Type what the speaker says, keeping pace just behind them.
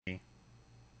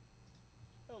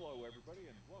everybody,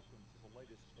 and welcome to the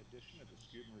latest edition of the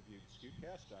Skewed and Reviewed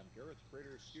Skewedcast. I'm Gareth,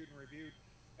 creator of Skewed and Reviewed,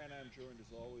 and I'm joined as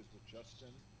always with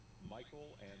Justin,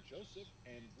 Michael, and Joseph.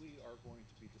 And we are going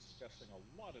to be discussing a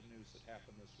lot of news that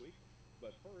happened this week.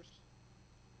 But first,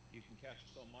 you can catch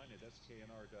us online at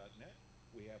sknr.net.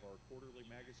 We have our quarterly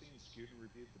magazine, Skewed and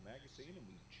Reviewed the Magazine, and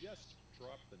we just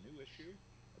dropped the new issue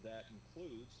that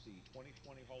includes the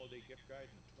 2020 holiday gift guide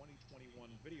and the 2021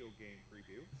 video game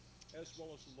preview, as well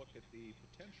as a look at the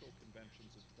potential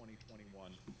conventions of 2021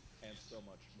 and so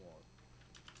much more.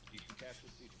 You can catch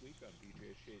us each week on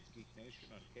BJ Shade's Geek Nation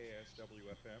on KSW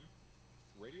FM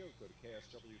radio. Go to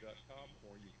ksw.com,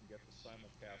 or you can get the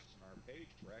simulcast on our page.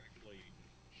 We're actually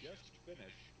just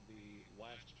finished the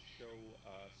last show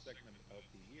segment of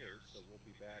the year, so we'll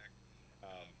be back.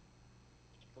 Um,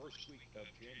 First week of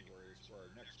January is for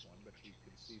our next one, but you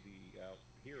can see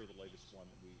here the latest one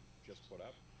that we just put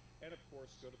up. And of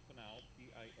course, go to Pinal,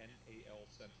 PINAL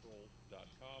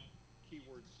Central.com,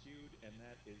 keyword skewed, and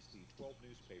that is the 12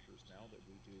 newspapers now that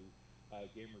we do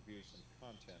game reviews and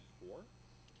content for.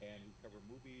 And we cover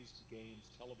movies, games,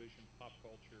 television, pop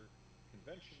culture,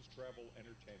 conventions, travel,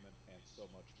 entertainment, and so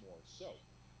much more. So,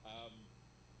 um,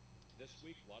 this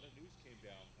week, a lot of news came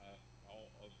down.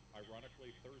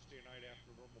 Ironically, Thursday night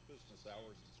after normal business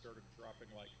hours, it started dropping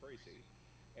like crazy.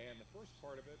 And the first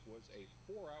part of it was a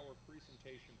 4 hour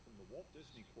presentation from the Walt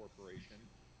Disney Corporation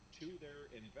to their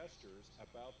investors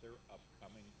about their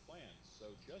upcoming plans.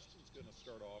 So, Justin's going to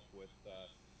start off with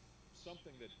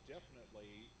something that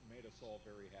definitely made us all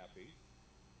very happy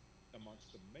amongst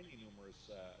the many numerous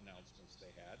announcements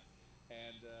they had.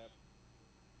 And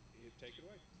take it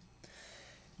away.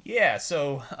 Yeah,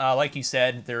 so like you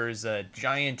said, there's a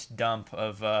giant dump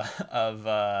of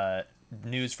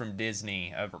news from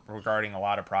Disney regarding a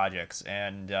lot of projects,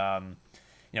 and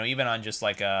even on just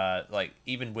like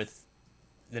even with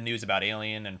the news about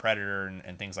Alien and Predator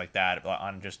and things like that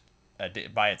on just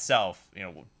by itself,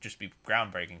 will just be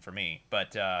groundbreaking for me.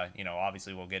 But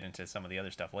obviously we'll get into some of the other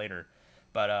stuff later.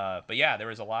 But yeah, there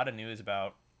was a lot of news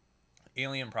about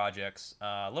Alien projects,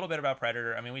 a little bit about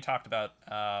Predator. I mean, we talked about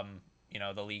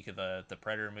the leak of the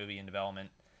Predator movie in development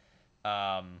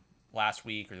last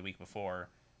week or the week before,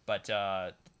 but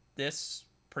this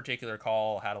particular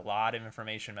call had a lot of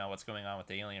information about what's going on with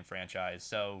the Alien franchise.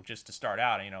 So just to start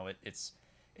out, it's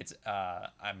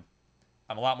I'm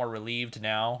a lot more relieved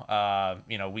now.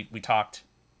 We talked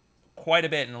quite a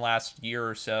bit in the last year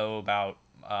or so about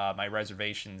my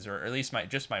reservations, or at least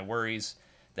my worries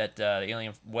that the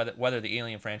Alien whether the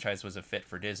Alien franchise was a fit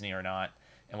for Disney or not,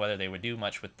 and whether they would do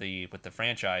much with the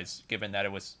franchise, given that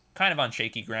it was kind of on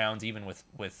shaky grounds, even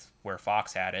with where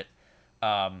Fox had it.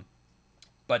 Um,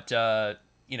 but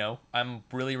I'm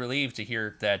really relieved to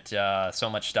hear that so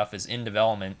much stuff is in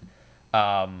development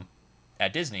um,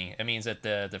 at Disney. It means that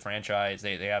the franchise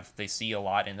they see a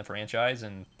lot in the franchise,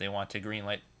 and they want to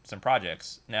greenlight some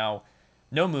projects. Now,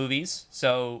 no movies,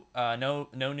 so no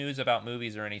news about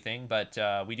movies or anything, but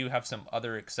we do have some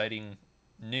other exciting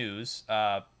news.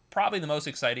 Probably the most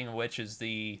exciting of which is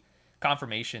the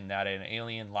confirmation that an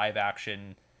Alien live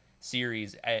action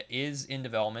series is in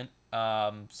development.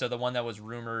 So the one that was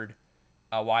rumored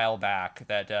a while back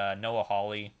that Noah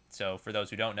Hawley. So for those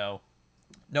who don't know,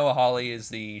 Noah Hawley is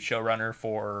the showrunner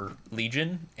for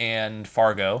Legion and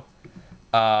Fargo.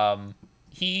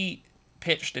 He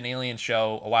pitched an Alien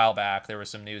show a while back. There was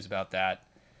some news about that,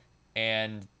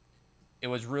 and it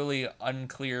was really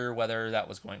unclear whether that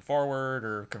was going forward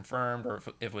or confirmed, or if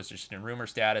it was just in rumor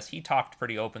status. He talked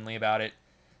pretty openly about it,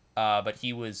 but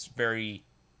he was very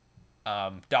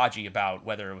dodgy about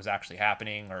whether it was actually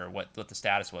happening or what the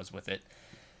status was with it.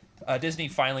 Disney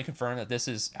finally confirmed that this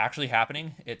is actually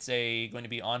happening. It's going to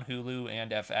be on Hulu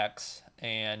and FX,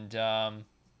 and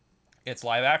it's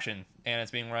live action, and it's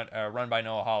being run by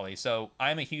Noah Hawley. So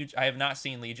I have not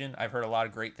seen Legion. I've heard a lot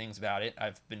of great things about it.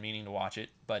 I've been meaning to watch it,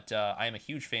 but I am a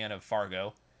huge fan of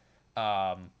Fargo,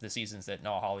 the seasons that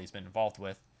Noah Hawley's been involved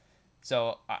with.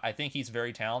 So I think he's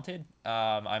very talented.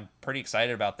 I'm pretty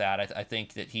excited about that. I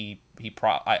think that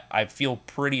I feel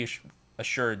pretty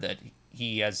assured that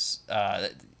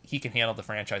he can handle the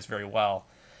franchise very well.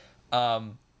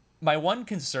 Um, my one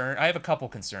concern, I have a couple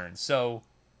concerns. So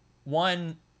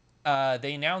one,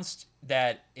 they announced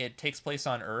that it takes place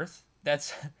on Earth.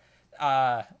 That's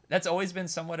always been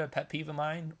somewhat a pet peeve of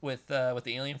mine with the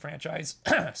Alien franchise.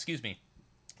 Excuse me,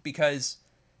 because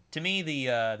to me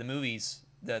the movies,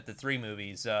 the three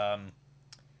movies,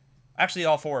 actually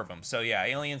all four of them. So yeah,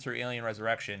 Alien through Alien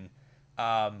Resurrection.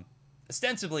 Um,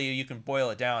 Ostensibly, you can boil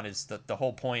it down is the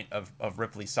whole point of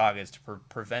Ripley's saga is to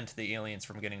prevent the aliens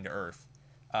from getting to Earth.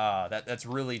 That's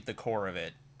really the core of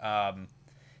it.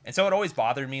 And so it always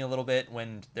bothered me a little bit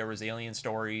when there was alien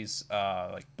stories,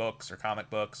 like books or comic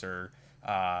books or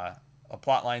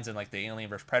plot lines in like the Alien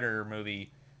vs Predator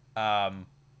movie, um,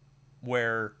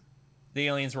 where the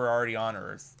aliens were already on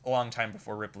Earth a long time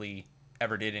before Ripley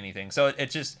ever did anything. So it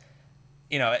just,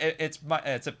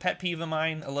 it's a pet peeve of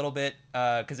mine a little bit,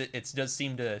 because it does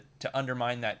seem to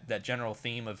undermine that general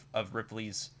theme of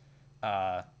Ripley's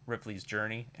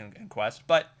journey and quest.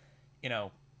 But you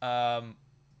know, um,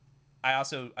 I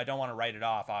don't want to write it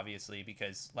off, obviously,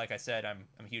 because like I said, I'm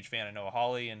a huge fan of Noah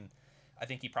Hawley, and I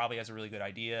think he probably has a really good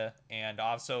idea. And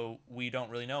also, we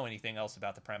don't really know anything else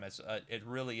about the premise. It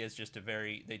really is just a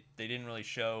very they didn't really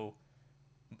show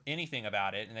anything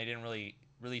about it, and they didn't really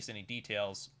release any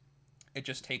details. It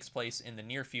just takes place in the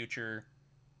near future,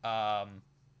 um,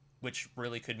 which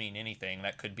really could mean anything.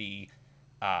 That could be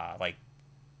like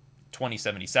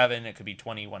 2077. It could be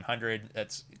 2100.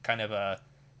 That's kind of a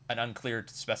an unclear,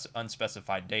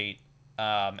 unspecified date,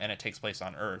 and it takes place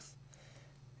on Earth.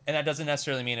 And that doesn't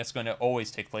necessarily mean it's going to always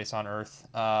take place on Earth.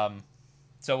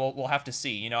 So we'll have to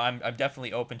see. I'm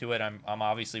definitely open to it. I'm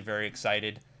obviously very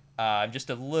excited. I'm just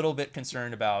a little bit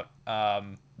concerned about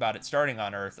it starting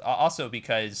on Earth. Also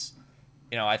because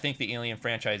I think the Alien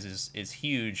franchise is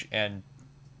huge, and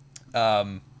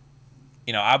um,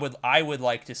 I would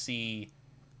like to see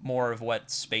more of what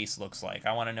space looks like.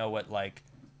 I want to know what like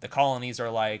the colonies are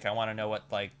like. I want to know what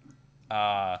like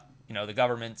uh, the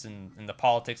governments and the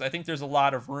politics. I think there's a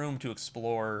lot of room to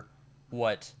explore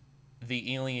what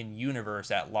the alien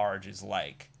universe at large is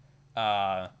like.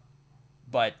 Uh,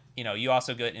 but you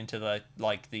also get into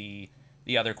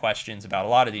the other questions about a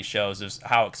lot of these shows is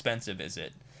how expensive is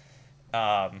it?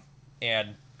 Um,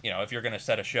 and if you're going to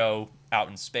set a show out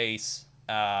in space,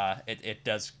 it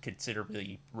does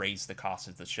considerably raise the cost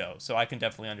of the show. So I can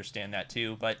definitely understand that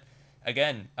too. But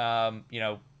again,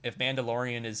 if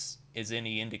Mandalorian is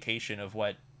any indication of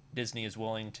what Disney is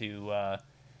willing to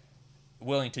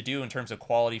do in terms of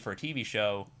quality for a TV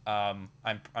show, I'm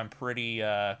pretty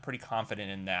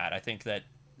confident in that. I think that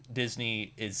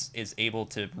Disney is able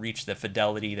to reach the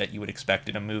fidelity that you would expect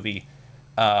in a movie,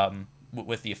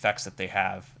 with the effects that they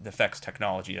have, the effects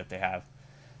technology that they have.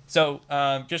 So,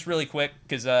 just really quick,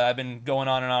 because I've been going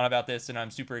on and on about this, and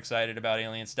I'm super excited about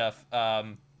alien stuff.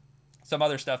 Some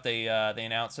other stuff they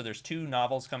announced. So there's two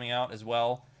novels coming out as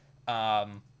well.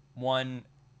 One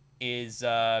is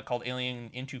called Alien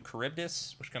Into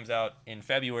Charybdis, which comes out in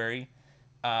February,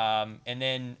 and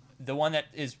then the one that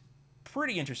is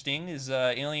pretty interesting is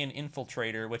Alien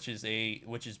Infiltrator, which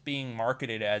is being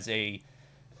marketed as a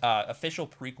official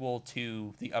prequel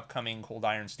to the upcoming Cold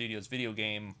Iron Studios video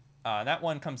game. That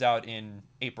one comes out in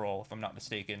April, if I'm not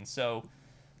mistaken. So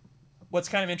what's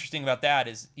kind of interesting about that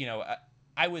is,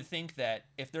 I would think that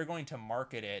if they're going to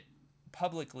market it,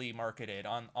 publicly market it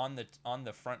on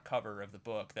the front cover of the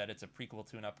book, that it's a prequel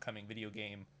to an upcoming video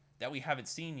game that we haven't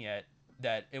seen yet,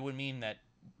 that it would mean that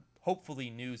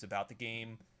hopefully news about the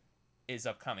game is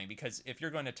upcoming. Because if you're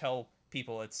going to tell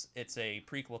people it's a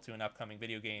prequel to an upcoming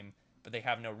video game, but they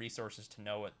have no resources to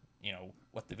know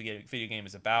what the video game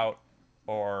is about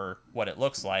or what it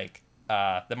looks like,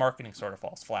 the marketing sort of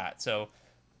falls flat. So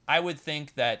I would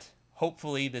think that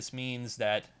hopefully this means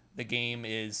that the game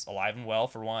is alive and well,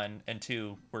 for one, and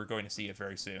two, we're going to see it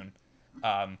very soon.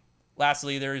 Um,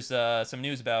 Lastly, there's some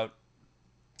news about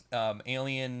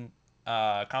Alien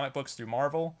comic books through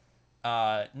Marvel.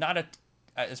 Not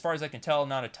as far as I can tell,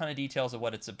 not a ton of details of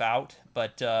what it's about,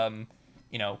 but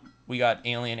you know, we got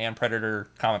Alien and Predator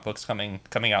comic books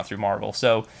coming out through Marvel.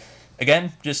 So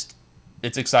again, just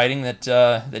it's exciting that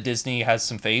Disney has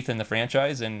some faith in the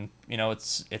franchise, and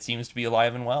it seems to be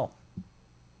alive and well.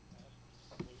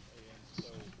 Absolutely. And so,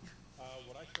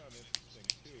 what I found interesting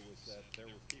too was that there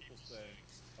were people saying,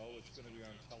 "Oh, it's going to be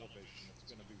on television. It's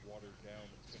going to be watered down.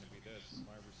 It's going to be this." And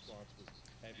my response was,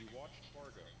 "Have you watched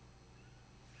Fargo?"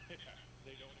 Yeah,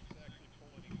 they don't exactly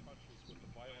pull any punches with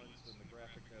the violence and the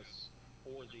graphicness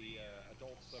or the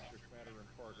adult subject matter in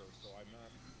Fargo, so I'm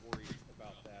not worried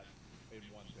about that in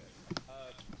one bit.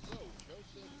 So,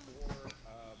 Joseph or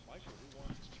Michael, who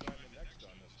wants to chime in next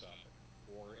on this topic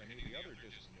or any of the other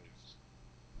Disney news?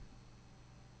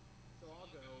 So I'll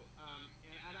go,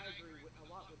 and I agree with, a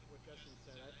lot with what Justin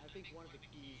said. I think one of the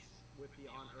keys with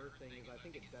the on Earth thing is I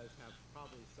think it does have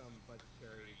probably some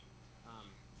budgetary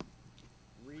um,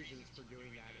 reasons for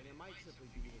doing that, and it might simply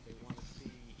be that they want to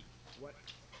see what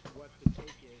what the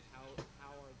take is, how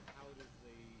does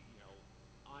the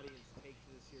audience take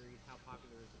to the series, how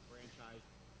popular is the franchise,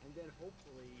 and then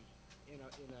hopefully in a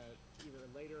either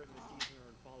later in the season or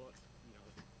in follow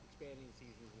expanding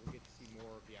seasons, we'll get to see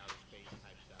more of the outer space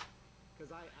type stuff.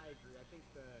 Because I agree. I think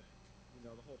the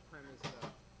whole premise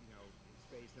of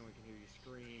space, no one can hear you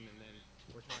scream, and then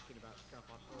we're talking about stuff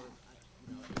on Earth.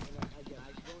 Again,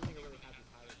 the only thing I really have to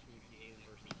tie that to is the Alien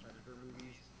versus Predator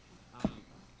movies. Um,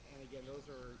 and again, those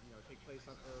are take place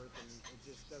on Earth, and it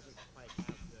just doesn't quite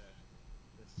have the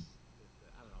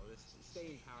I don't know, this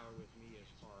staying power with me as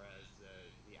far as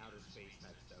the outer space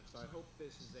type stuff. So I hope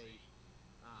this is a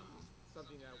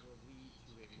something that will lead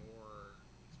to a more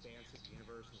expansive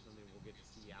universe and something we'll get to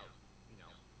see out, you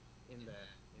know, in the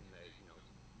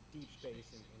deep space,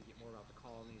 and get more about the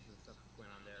colonies and stuff that's going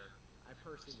on there. I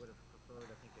personally would have preferred,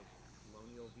 I think, a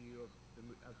colonial view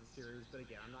of the series, but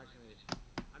again, I'm not saying it's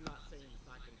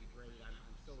not going to be great. I'm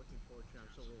still looking forward to it.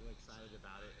 I'm still really excited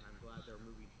about it, and I'm glad they're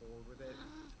moving forward with it.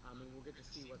 And we'll get to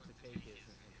see what the take is,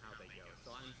 and how they go.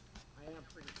 So I am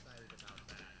pretty excited about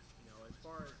that. As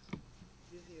far as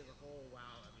Disney as a whole,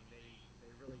 wow, I mean,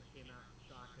 they really came out and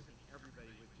shocked, I think,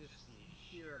 everybody with just the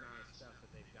sheer amount of stuff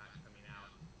that they've got coming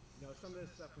out. Some of this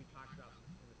stuff we talked about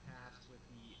in the past with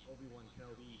the Obi-Wan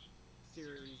Kenobi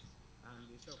series,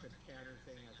 the Ahsoka Tano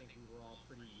thing. I think we were all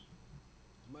pretty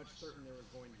much certain there was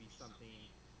going to be something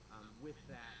with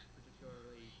that,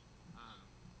 particularly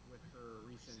with her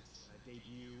recent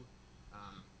debut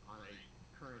on a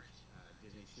current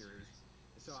Disney series.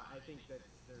 So I think that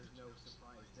there's no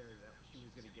surprise there that she was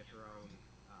going to get her own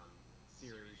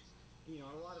series. And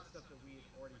a lot of stuff that we had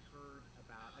already heard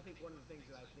about. I think one of the things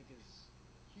that I think is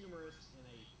humorous in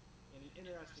an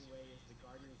interesting way is the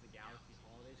Guardians of the Galaxy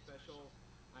holiday special.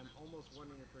 I'm almost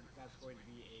wondering if that's going to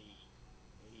be a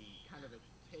kind of a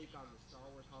take on the Star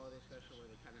Wars holiday special,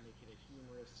 where they kind of make it a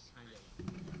humorous kind of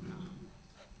um,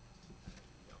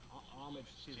 homage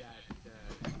to that the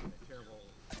terrible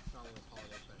Star Wars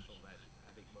holiday special that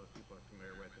I think most people are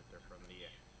familiar with if they're from the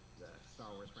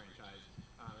Star Wars franchise.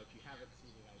 If you haven't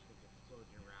seen it, I think it's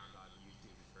floating around on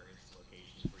YouTube in various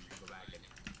locations where you can go back and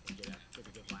get a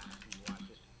good laugh if you watch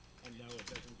it. And no, it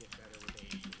doesn't get better with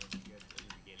age. It wasn't good in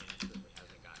the beginning. It certainly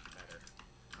hasn't gotten better.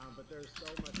 But there's so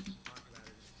much to talk about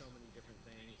and so many different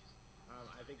things.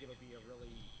 I think it'll be a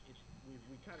really it.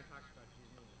 We kind of talked about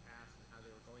Disney in the past and how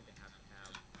they were going to have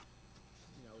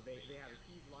they have a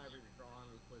huge library to draw on,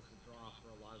 which was the draw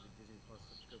for a lot of the Disney Plus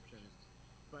subscriptions.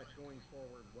 But going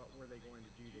forward, what were they going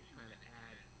to do to kind of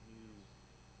add new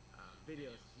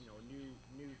videos,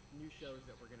 new shows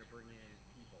that we're going to bring in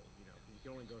people, because you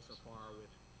can only go so far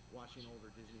with watching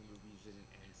older Disney movies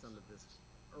and some of this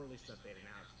early stuff they'd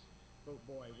announced. But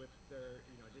boy, with their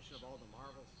addition of all the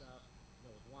Marvel stuff,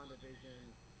 with WandaVision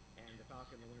and the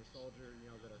Falcon and the Winter Soldier,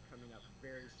 that are coming up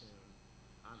very soon.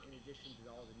 In addition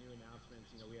to all the new announcements,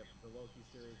 we have the Loki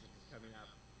series, which is coming up,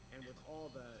 and with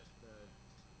all the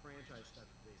franchise stuff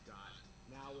that they've got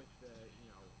now, with the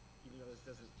even though this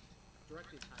doesn't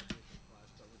directly tie Disney Plus,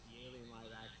 but with the Alien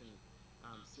live action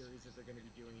series that they're going to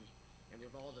be doing, and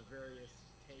with all the various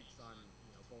takes on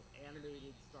both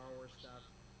animated Star Wars stuff,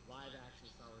 live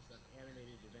action Star Wars stuff,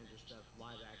 animated Avenger stuff,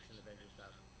 live action Avenger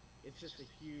stuff, it's just a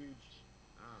huge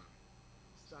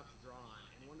stuff to draw on.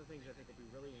 And one of the things I think will be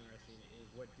really interesting is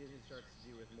what Disney starts to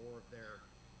do with more of their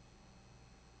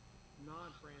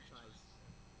non-franchise,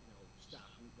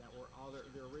 stuff that were all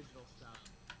their original stuff.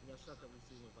 Stuff that we've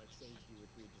seen with like Safety,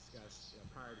 which we had discussed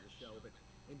prior to the show. But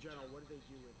in general, what do they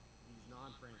do with these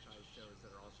non-franchise shows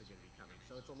that are also going to be coming?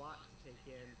 So it's a lot to take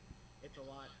in. It's a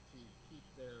lot to keep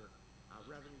their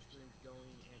revenue streams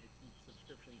going and to keep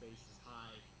subscription bases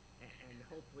high. And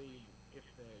hopefully, if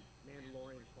the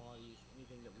Mandalorian quality is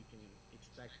anything that we can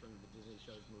expect from the Disney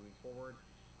shows moving forward,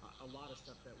 a lot of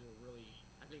stuff that will really,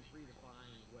 I think,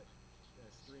 redefine what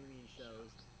streaming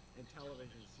shows and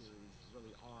television series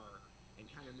really are, and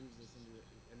kind of moves us into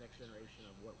a next generation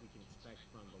of what we can expect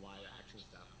from the live action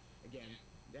stuff. Again,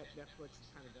 Netflix has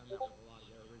kind of done that with a lot of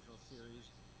their original series.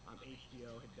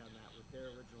 HBO had done that with their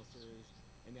original series,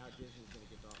 and now Disney's going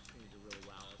to get the opportunity to really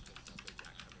wow us with stuff they've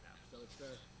got coming up. So it's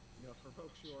for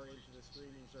folks who are into the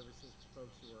streaming services, for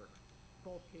folks who are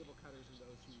both cable cutters and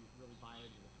those who really buy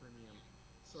into the premium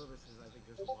services, I think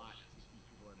there's a lot to keep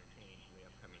people entertained for the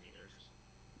upcoming years.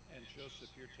 And Joseph,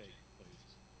 your take, please.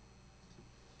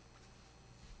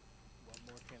 What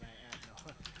more can I add?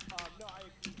 No, no, I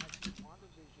agree. Actually,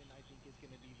 WandaVision, I think, is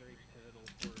going to be very pivotal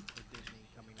for Disney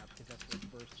coming up, because that's their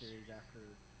first series after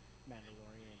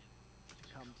Mandalorian to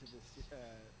come to the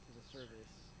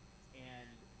service,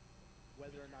 and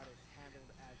whether or not it's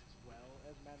handled as well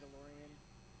as Mandalorian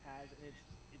has, and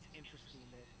it's interesting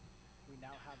that we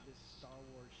now have this Star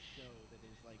Wars show that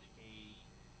is like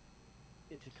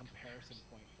it's a comparison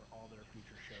point for all their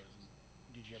future shows.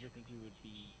 And did you ever think we would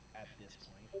be at this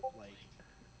point, like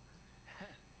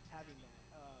having that?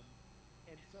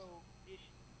 And so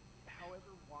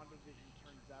however WandaVision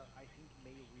turns out, I think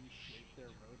may reshape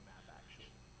their roadmap, actually.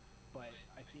 but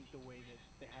I think the way that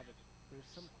they have it, there's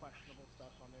some questionable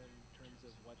stuff on there in terms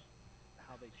of what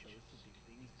how they chose to do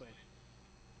things, but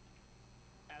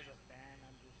as a fan,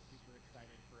 I'm just super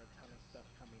excited for a ton of stuff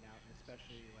coming out, and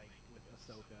especially like with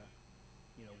Ahsoka.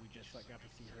 You know, we just like got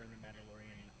to see her in The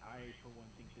Mandalorian. I, for one,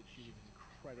 think that she was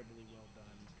incredibly well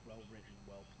done, well written,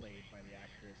 well played by the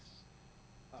actress.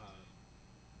 Um,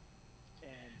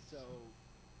 and so,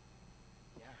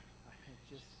 yeah,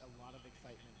 just a lot of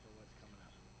excitement for what's coming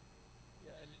up.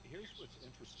 Yeah, and here's what's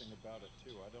interesting about it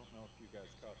too. I don't know if you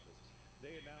guys caught this.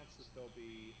 They announced that there'll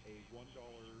be a $1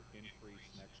 increase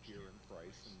next year in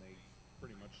price, and they've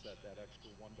pretty much said that extra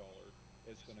 $1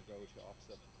 is going to go to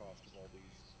offset the cost of all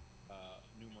these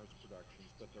numerous productions.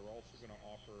 But they're also going to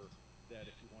offer that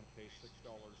if you want to pay $6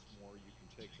 more, you can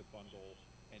take the bundle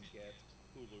and get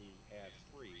Hulu ad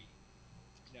free.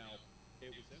 Now, it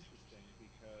was interesting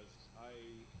because I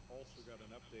also got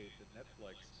an update that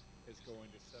Netflix is going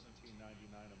to 17.99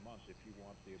 a month if you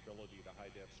want the ability to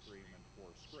high def stream and four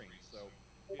screens. So,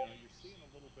 you know, you're seeing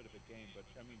a little bit of a game, but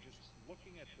I mean, just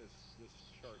looking at this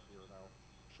chart here, and I'll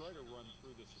try to run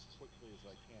through this as quickly as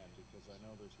I can because I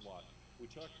know there's a lot. We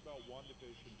talked about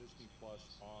WandaVision, Disney Plus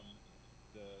on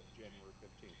the January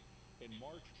 15th. In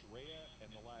March, Raya and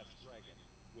the Last Dragon,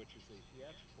 which is a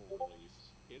theatrical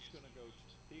release, is going to go to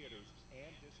theaters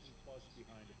and Disney Plus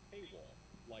behind a paywall,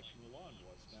 like Mulan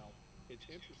was. Now, it's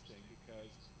interesting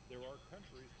because there are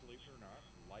countries, believe it or not,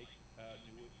 like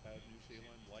New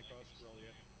Zealand, like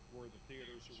Australia, where the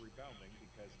theaters are rebounding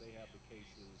because they have the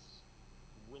cases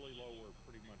really low or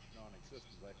pretty much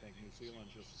non-existent. I think New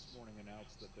Zealand just this morning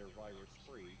announced that they're virus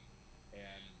free,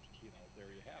 and you know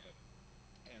there you have it.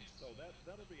 And so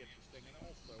that'll be interesting. And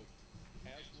also,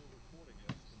 as we're recording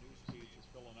this, the news feeds are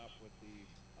filling up with the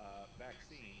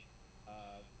vaccine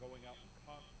going out in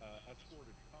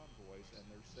escorted convoys, and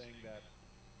they're saying that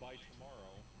by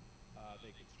tomorrow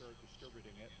they could start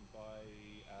distributing it, and by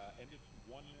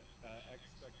one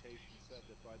expectation said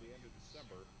that by the end of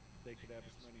December they could have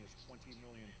as many as 20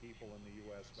 million people in the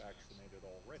U.S. vaccinated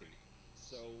already.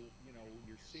 So you know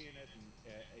you're seeing it, and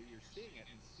you're seeing it,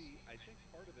 and see. I think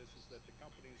part of this is that the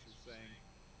companies are saying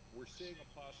we're seeing a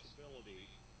possibility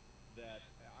that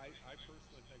I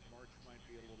personally think March might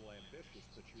be a little ambitious,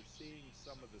 but you're seeing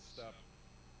some of the stuff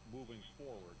moving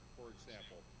forward. For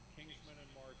example, Kingsman in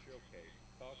March, okay.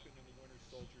 Falcon and the Winter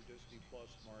Soldier, Disney Plus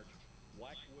March.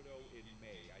 Black Widow in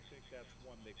May. I think that's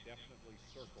one they've definitely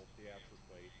circled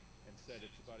theatrically and said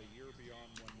it's about a year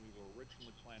beyond when we were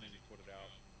originally planning to put it out.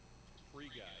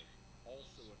 Free Guy,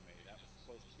 also in May. That was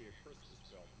supposed to be a Christmas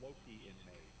film. Loki in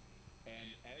May. And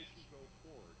as you go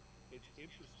forward, it's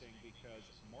interesting because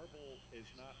Marvel is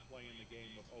not playing the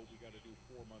game of, oh, we got to do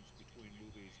 4 months between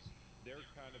movies. They're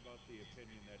kind of of the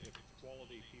opinion that if it's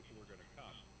quality, people are going to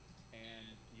come.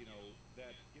 And, you know,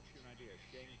 that gives you an idea.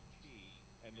 Shang-Chi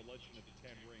and the Legend of the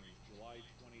Ten Rings, July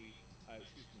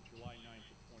 9th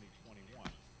of 2021.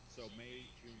 So May,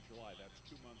 June, July. That's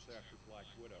 2 months after Black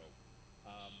Widow.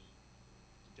 Um,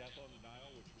 Death on the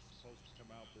Nile, which was supposed to come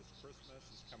out this Christmas,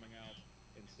 is coming out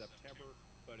in September.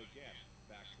 But again,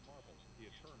 back to Marvel,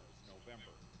 The Eternals,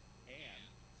 November, and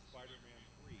Spider Man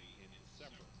 3 in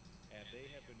December. And they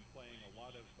have been playing a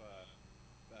lot of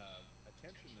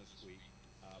attention this week,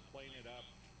 playing it up,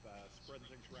 spreading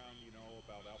things around, you know,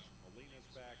 about Alfred Molina's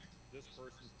back, this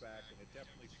person's back, and it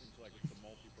definitely seems like it's a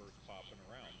multiverse popping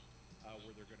around.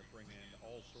 Where they're going to bring in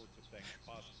all sorts of things,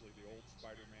 possibly the old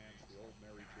Spider-Mans, the old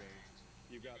Mary Janes.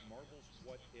 You've got Marvel's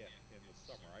What If in the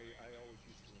summer. I always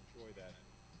used to enjoy that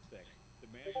thing. The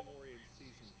Mandalorian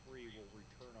season 3 will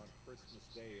return on Christmas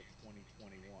Day of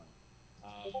 2021.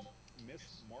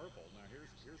 Miss Marvel. Now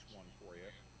here's one for you.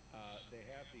 They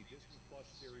have the Disney Plus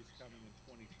series coming in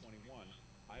 2021.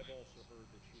 I've also heard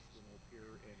that she's going to appear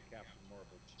in Captain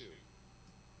Marvel 2.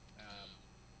 Um,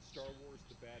 Star Wars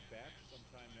The Bad Batch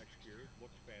sometime next year.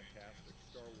 Looks fantastic.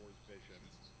 Star Wars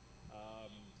Visions.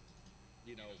 Um,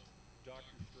 you know,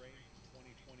 Doctor Strange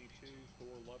in 2022,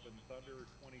 Thor Love and Thunder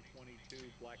 2022,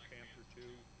 Black Panther 2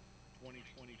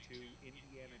 2022,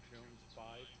 Indiana Jones 5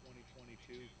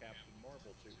 2022, Captain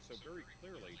Marvel 2. So very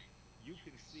clearly, you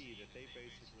can see that they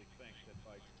basically think that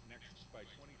by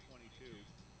 2022,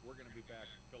 we're going to be back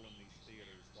filling these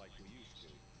theaters like we used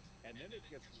to. And then it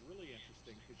gets really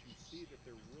interesting because you see that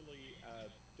they're really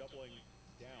doubling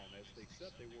down, as they said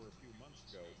they were a few months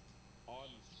ago, on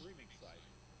the streaming side.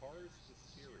 Cars the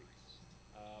series.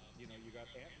 You know, you got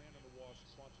Ant-Man and the Wasp: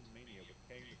 Quantum Mania with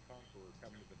Kang the Conqueror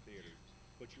coming to the theaters,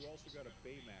 but you also got a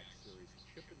Baymax series, a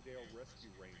Chippendale Rescue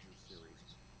Rangers series.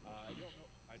 I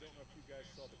don't know if you guys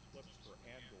saw the clips for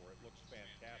Andor. It looks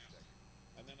fantastic.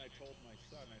 And then I told my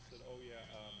son, I said, "Oh yeah,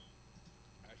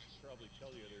 I should try probably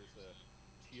tell you there's a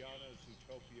Tiana,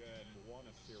 Zootopia, and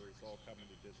Moana series all coming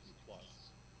to Disney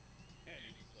Plus. And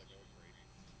he was like, "Oh, great."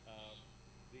 Um,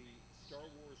 the Star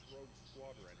Wars Rogue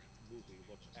Squadron movie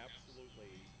looks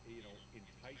absolutely,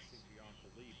 enticing beyond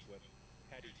belief with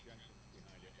Patty Jenkins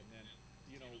behind it. And then,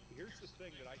 here's the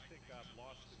thing that I think got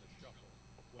lost in the shuffle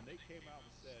when they came out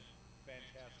and said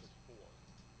Fantastic Four.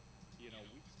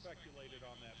 We'd speculated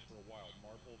on that for a while.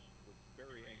 Marvel was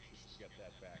very anxious to get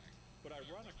that back. But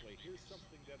ironically, here's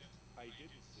something that I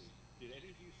didn't see. Did any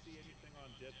of you see anything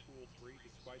on Deadpool 3,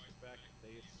 despite the fact that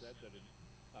they had said that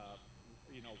uh,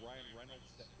 Ryan Reynolds,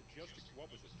 just, what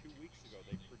was it, 2 weeks ago,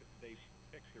 they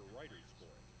picked their writers for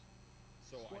it.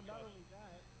 So I Well, not thought, only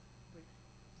that, but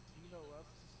do you know what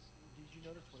else is? Did you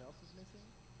notice what else is missing?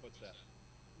 what's that?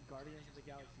 Guardians of the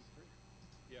Galaxy 3.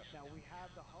 Yeah, Now we have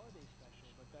the holiday special,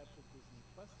 but that's a Disney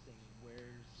Plus thing.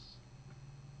 Where's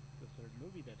the third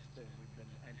movie we've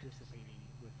been anticipating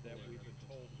with that Thor and we've been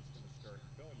everything? told was going to start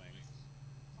filming.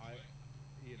 I,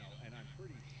 and I'm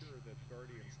pretty sure that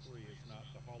Guardians 3 is not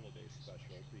the holiday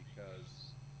special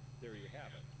because there you have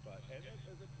it. But,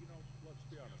 let's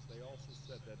be honest. They also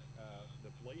said that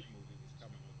the Blade movie was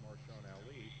coming with Marshawn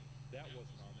Ali. That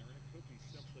wasn't on there. And it could be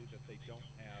simply that they don't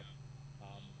have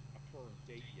a firm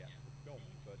date yet for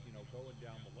filming. But, going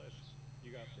down the list,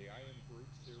 you got the I Am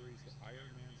Groot series, the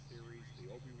Iron Man series,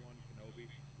 the Obi-Wan Kenobi.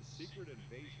 The Secret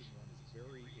Invasion one is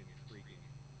very intriguing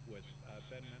with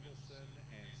Ben Mendelsohn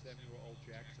and Samuel L.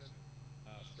 Jackson.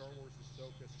 Star Wars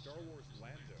Ahsoka, Star Wars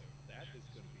Lando. That is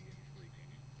going to be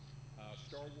intriguing.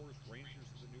 Star Wars Rangers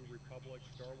of the New Republic,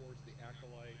 Star Wars The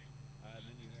Acolyte, and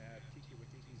then you have Tiki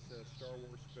Waititi's Star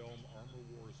Wars film Armor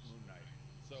Wars Moon Knight.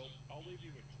 So I'll leave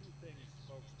you with two things,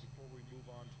 folks, before we move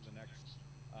on to the next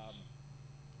um,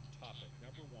 topic.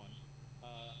 Number one,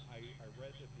 I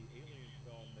read that the Alien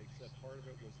film, they said part of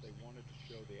it was they wanted to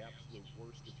show the absolute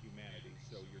worst of humanity.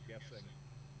 So you're guessing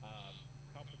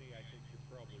company. I think you're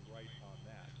probably right on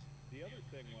that. The other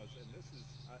thing was, and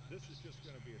this is just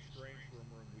going to be a strange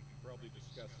rumor, and we can probably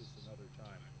discuss this another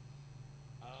time.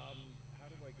 How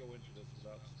do I go into this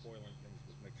without spoiling things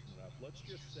but mixing it up? Let's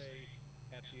just say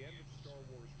at the end of Star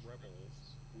Wars Rebels,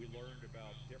 we learned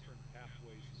about different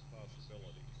pathways and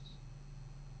possibilities.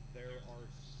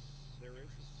 There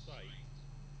is a site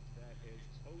that is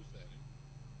posing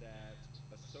that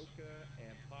Ahsoka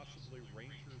and possibly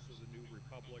Rangers of the New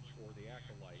Republic or the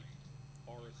Acolyte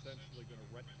are essentially going to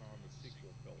retcon the sequel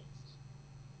films,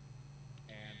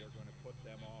 and they're going to put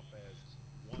them off as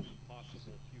one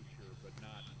possible future, but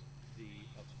not the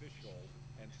official.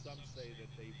 And some say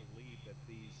that they believe that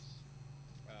these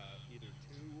either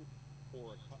two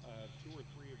or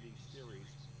three of these series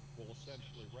will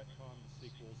essentially retcon the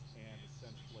sequels and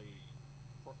essentially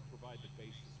provide the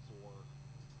basis for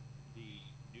the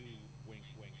new wink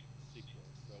wink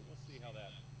sequels. So we'll see how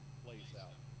that plays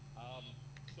out.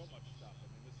 So much stuff. I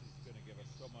mean, this is going to give us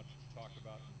so much to talk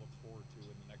about and look forward to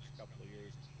in the next couple of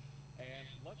years. And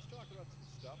let's talk about some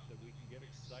stuff that we can get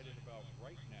excited about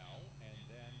right now and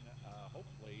then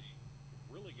hopefully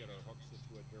really get our hooks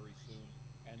into it very soon.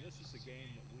 And this is a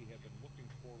game that we have been looking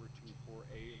forward to for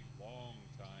a long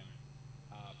time.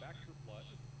 Back 4 Blood,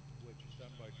 which is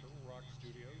done by Turtle Rock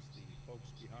Studios, the folks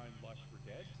behind Left 4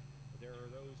 Dead. There are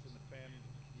those in the fan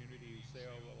community who say,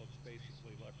 oh, well, it's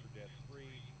basically Left 4 Dead 3,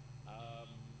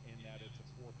 in that it's a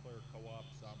 4-player co op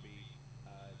zombie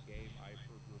game. I've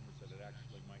heard rumors that it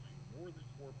actually might be more than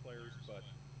 4 players, but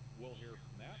we'll hear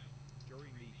from that. During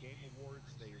the Game Awards,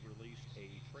 they released a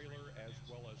trailer as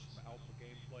well as some alpha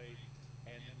gameplay,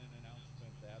 and then an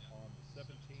announcement that on the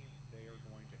 17th, they are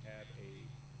going to have a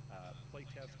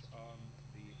playtest on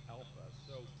the alpha.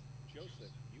 So,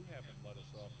 Joseph, you haven't let us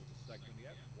off with a segment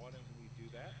yet. Why don't we do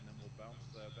that? And then we'll bounce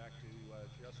back to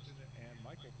Justin and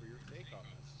Michael for your take on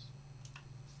this.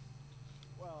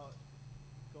 Well,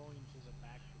 going to the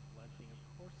Back for Blood thing, of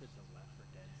course it's a Left for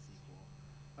Dead sequel.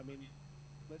 I mean,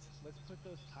 let's put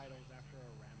those titles after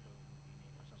a Rambo movie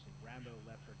name or something. Rambo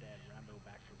Left for Dead, Rambo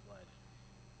Back for Blood.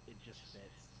 It just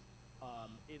fits.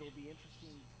 It'll be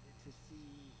interesting to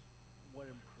see what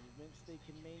improvements they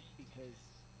can make because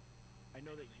I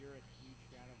know that you're a huge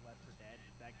fan of Left for Dead.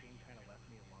 That game kind of left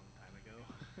me a long time ago,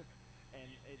 and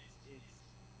it's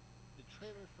the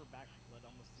trailer for Back for Blood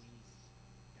almost seems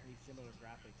very similar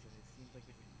graphics, and it seems like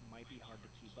it might be hard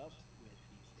to keep up with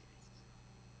these days.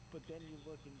 But then you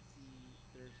look and see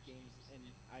there's games, and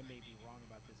I may be wrong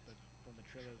about this, but from the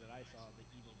trailer that I saw, the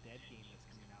Evil Dead game that's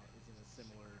coming out is in a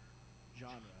similar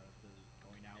genre, the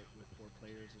going out with 4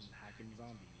 players and hacking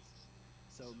zombies.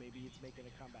 So maybe it's making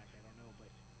a comeback. I don't know,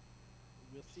 but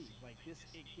we'll see. Like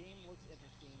game looks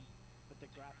interesting, but the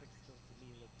graphics still to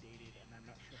me look dated, and I'm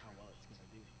not sure how well it's gonna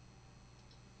do.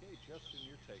 Justin,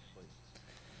 your take, please.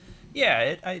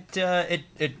 Yeah,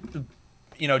 it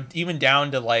even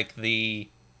down to like the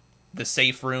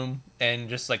safe room and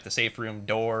just like the safe room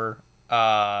door,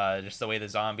 just the way the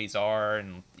zombies are,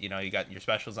 and you got your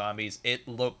special zombies. It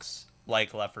looks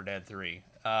like Left 4 Dead 3.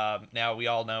 Now we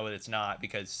all know it's not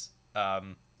because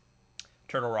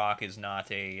Turtle Rock is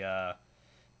uh,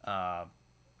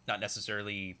 not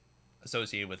necessarily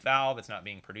associated with Valve. It's not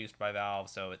being produced by Valve,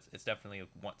 so it's definitely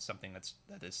something that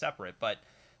is separate. But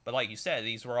like you said,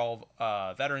 these were all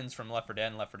veterans from Left 4 Dead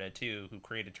and Left 4 Dead 2 who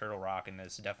created Turtle Rock, and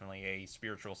is definitely a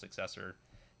spiritual successor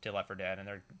to Left 4 Dead, and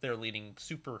they're leaning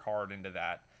super hard into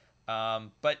that.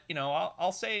 But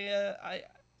I'll say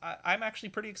I'm actually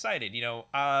pretty excited.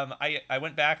 I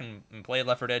went back and played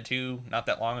Left 4 Dead 2 not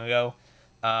that long ago.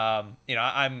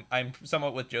 I'm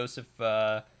somewhat with Joseph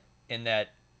in that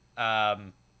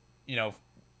um, you know,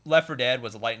 Left 4 Dead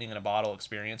was a lightning in a bottle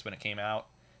experience when it came out,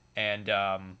 and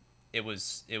it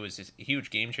was a huge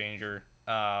game changer.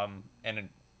 And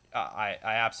I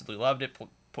absolutely loved it.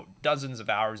 Put dozens of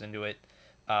hours into it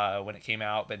when it came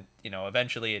out, but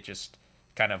eventually it just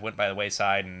kind of went by the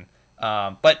wayside. And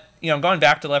but going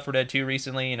back to Left 4 Dead 2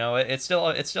 recently, it's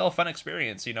still a fun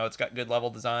experience. It's got good level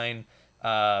design.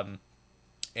 Um,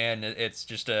 and it's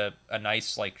just a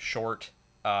nice like short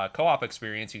co-op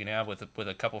experience you can have with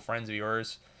a couple friends of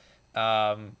yours.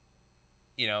 Um,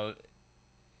 you know,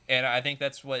 and I think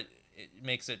that's what it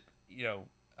makes it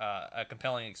a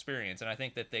compelling experience. And I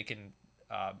think that they can.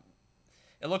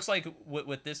 It looks like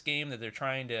with this game that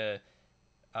they're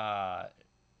uh,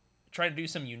 trying to do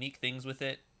some unique things with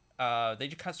it. They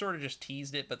just sort of just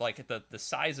teased it, but like the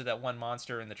size of that one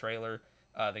monster in the trailer,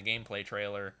 the gameplay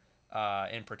trailer,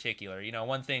 in particular.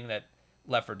 One thing that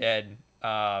Left 4 Dead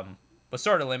was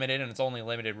sort of limited, and it's only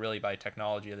limited really by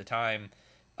technology at the time.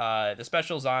 The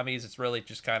special zombies, it's really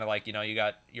just kind of like you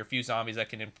got your few zombies that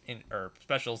can or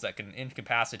specials that can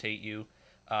incapacitate you,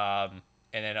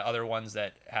 and then other ones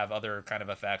that have other kind of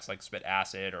effects like spit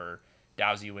acid or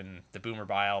douse you in the boomer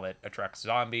bile that attracts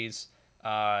zombies.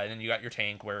 And then you got your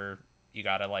tank where you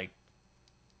gotta like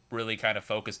really kind of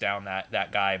focus down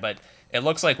that guy. But it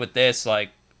looks like with this, like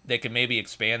they could maybe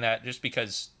expand that just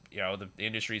because the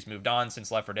industry's moved on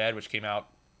since Left 4 Dead, which came out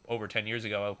over 10 years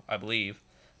ago, I believe.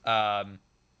 Um,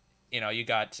 you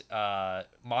got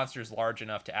monsters large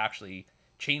enough to actually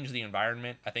change the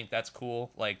environment. I think that's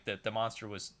cool. Like the monster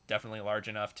was definitely large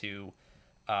enough to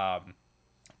um,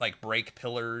 like break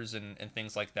pillars and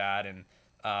things like that. And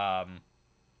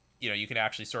you can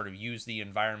actually sort of use the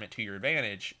environment to your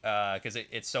advantage because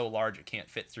it's so large it can't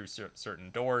fit through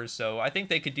certain doors. So I think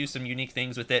they could do some unique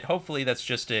things with it. Hopefully that's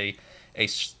just a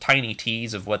tiny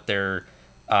tease of what their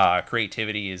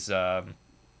creativity is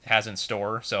has in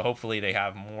store. So hopefully they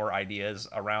have more ideas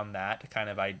around that kind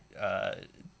of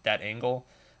that angle.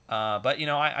 But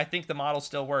I think the model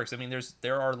still works. I mean,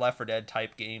 there are Left 4 Dead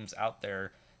type games out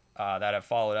there that have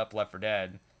followed up Left 4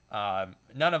 Dead.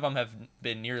 None of them have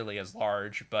been nearly as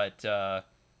large, but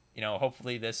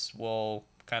hopefully this will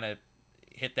kind of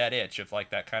hit that itch of like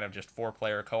that kind of just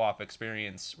four-player co-op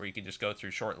experience where you can just go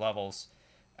through short levels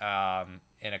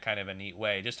in a kind of a neat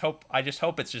way. I just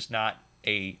hope it's just not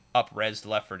a up-res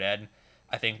Left 4 Dead.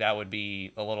 I think that would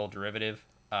be a little derivative.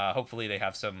 Hopefully they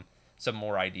have some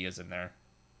more ideas in there.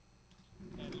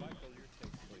 And Michael, your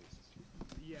take, please.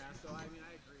 Yeah, so I mean,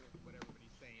 I agree with what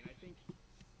everybody's saying. I think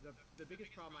the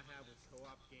biggest problem I have with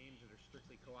co-op games that are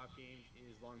strictly co-op games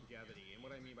is longevity. And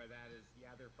what I mean by that is,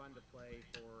 yeah, they're fun to play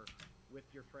for with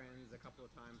your friends a couple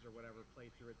of times or whatever, play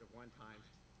through it the one time.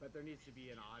 But there needs to be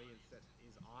an audience that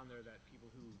is on there that people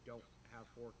who don't have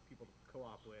four people to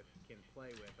co-op with can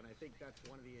play with. And I think that's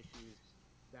one of the issues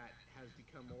that has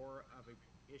become more of a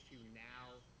issue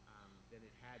now than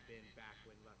it had been back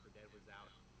when Left 4 Dead was out.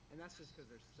 And that's just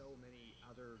because there's so many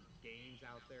other games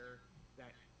out there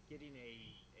that getting a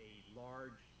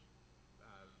large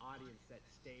audience that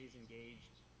stays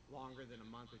engaged longer than a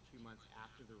month or 2 months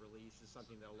after the release is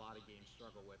something that a lot of games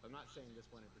struggle with. I'm not saying this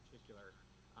one in particular,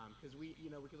 because we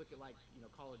could look at like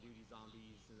Call of Duty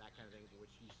Zombies and that kind of thing,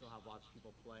 which you still have lots of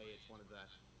people play. It's one of the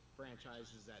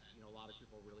franchises that a lot of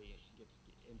people really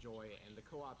enjoy, and the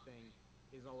co-op thing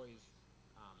is always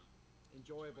um,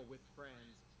 enjoyable with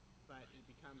friends, but it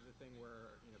becomes a thing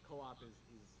where co-op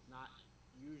is not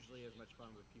usually as much fun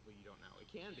with people you don't know.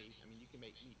 It can be. I mean, you can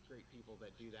meet great people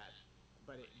that do that,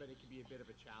 but it can be a bit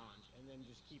of a challenge. And then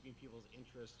just keeping people's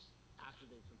interest after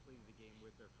they've completed the game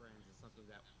with their friends is something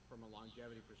that, from a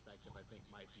longevity perspective, I think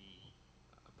might be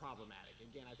problematic.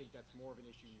 Again, I think that's more of an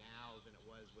issue now than it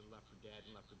was when Left 4 Dead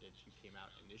and Left 4 Dead 2 came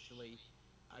out initially,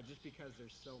 just because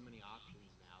there's so many options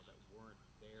now that weren't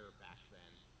there back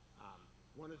then.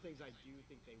 one of the things I do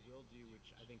think they will do,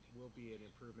 which I think will be an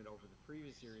improvement over the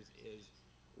previous series, is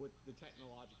with the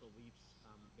technological leaps,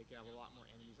 they can have a lot more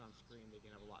enemies on screen. They can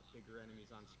have a lot bigger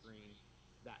enemies on screen.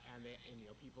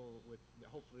 People with,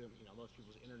 hopefully, most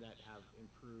people's internet have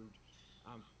improved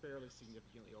fairly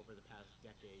significantly over the past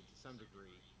decade to some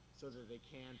degree, so that they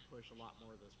can push a lot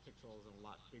more of those pixels and a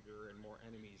lot bigger and more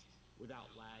enemies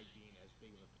without lag being as big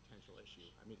of a potential issue.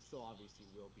 I mean, it still obviously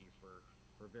will be for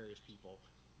various people,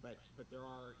 but there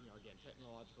are, again,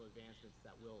 technological advancements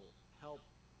that will help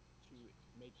to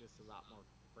make this a lot more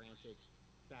frantic,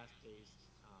 fast paced,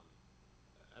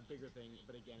 a bigger thing.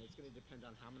 But again, it's going to depend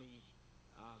on how many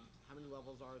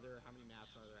levels are there, how many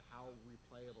maps are there, how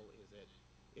replayable is it.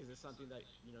 Is it something that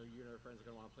you and your friends are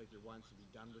going to want to play through once and be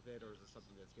done with it, or is it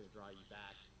something that's going to draw you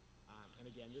back? And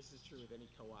again, this is true with any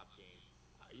co-op game.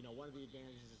 One of the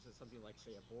advantages that something like,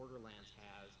 say, a Borderlands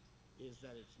has is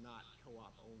that it's not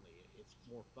co-op only. It's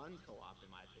more fun co-op, in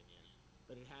my opinion,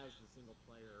 but it has the single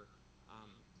player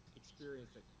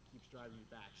experience that keeps driving you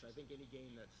back. So I think any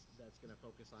game that's going to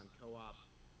focus on co-op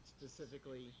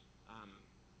specifically,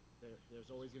 there's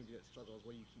always going to be that struggle: is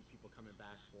what do you keep people coming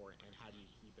back for, and how do you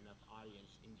keep enough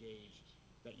audience engaged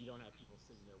that you don't have people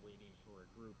sitting there waiting for a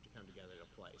group to come together to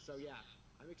play. So yeah,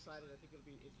 I'm excited. I think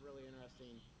it's really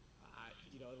interesting.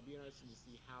 It'll be interesting to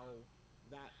see how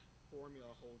that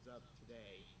formula holds up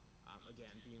today.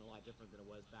 Again, being a lot different than it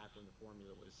was back when the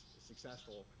formula was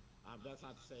successful. That's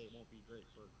not to say it won't be great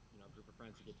for a group of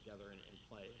friends to get together and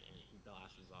play and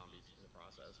blast some zombies in the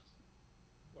process.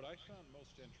 What I found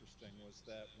most interesting was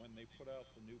that when they put out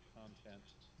the new content,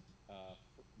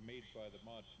 made by the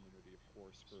mod community, of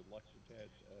course, for Left 4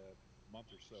 Dead a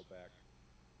month or so back,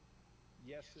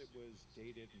 yes, it was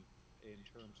dated in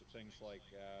terms of things like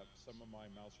some of my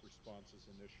mouse responses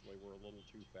initially were a little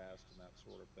too fast and that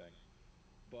sort of thing.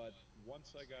 But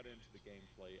once I got into the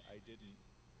gameplay, I didn't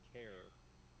care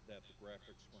that the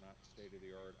graphics were not state of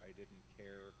the art. I didn't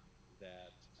care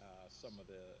that some of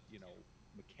the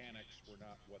mechanics were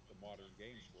not what the modern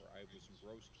games were. I was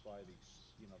engrossed by the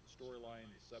storyline,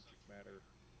 the subject matter,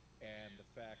 and the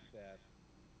fact that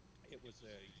it was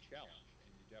a challenge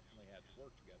and you definitely had to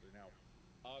work together. Now,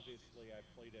 obviously, I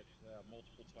played it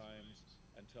multiple times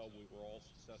until we were all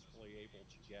successfully able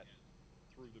to get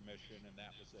through the mission, and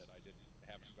that was it. I didn't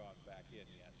haven't gone back in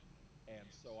yet. And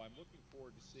so I'm looking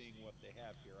forward to seeing what they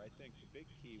have here. I think the big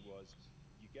key was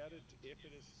you got it. If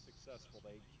it is successful,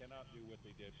 they cannot do what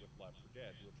they did with Left 4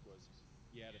 Dead, which was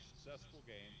you had a successful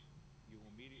game, you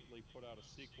immediately put out a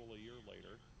sequel a year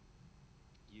later,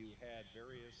 you had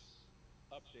various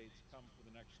updates come for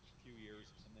the next few years,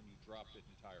 and then you dropped it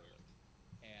entirely.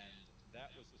 And that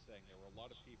was the thing. There were a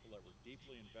lot of people that were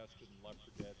deeply invested in Left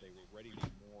 4 Dead. They were ready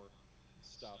for more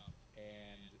stuff,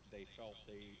 and they felt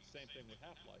the same thing with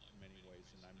Half-Life in many ways.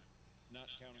 And I'm not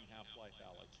counting Half-Life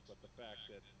Alex, but the fact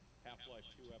that Half-Life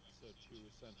 2 Episode 2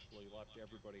 essentially left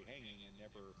everybody hanging and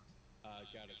never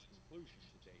got its conclusion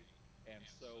to date. And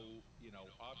so,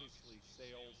 obviously,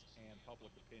 sales and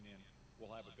public opinion will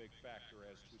have a big factor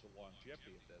as to the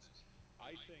longevity of this.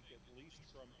 I think, at least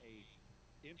from a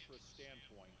interest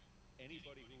standpoint,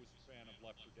 anybody who is a fan of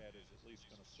Left 4 Dead is at least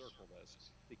going to circle this.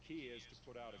 The key is to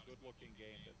put out a good looking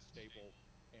game that's stable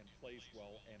and plays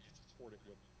well, and to support it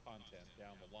with content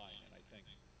down the line. And I think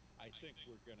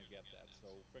we're going to get that.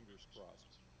 So fingers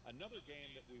crossed. Another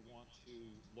game that we want to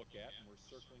look at, and we're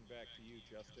circling back to you,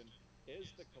 Justin,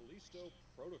 is the Callisto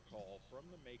Protocol, from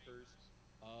the makers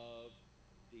of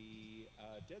the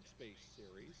Dead Space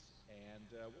series. And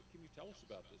what can you tell us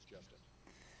about this, Justin?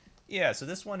 Yeah, so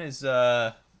this one is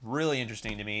really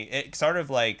interesting to me. It sort of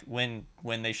like when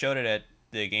they showed it at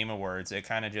the Game Awards, it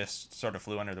kind of just sort of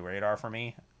flew under the radar for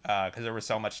me because there was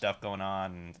so much stuff going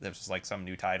on. And there was like some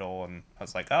new title, and I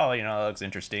was like, oh, that looks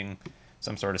interesting.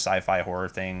 Some sort of sci-fi horror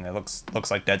thing. It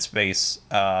looks like Dead Space,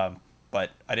 but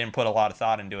I didn't put a lot of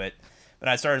thought into it. But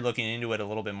I started looking into it a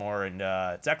little bit more, and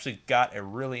it's actually got a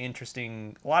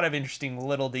lot of interesting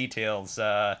little details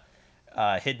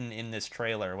hidden in this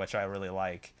trailer, which I really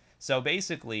like. So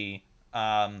basically,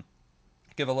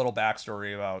 give a little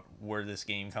backstory about where this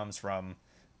game comes from.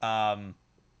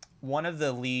 One of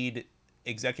the lead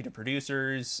executive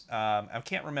producers, I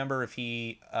can't remember if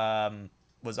he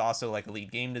was also like a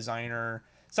lead game designer,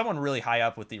 someone really high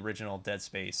up with the original Dead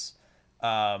Space,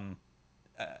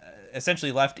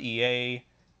 essentially left EA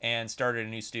and started a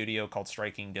new studio called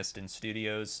Striking Distance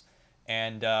Studios,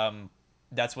 and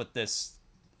that's what this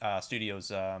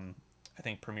studio's I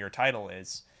think premiere title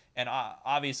is. And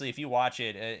obviously, if you watch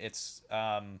it, it's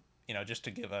just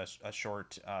to give a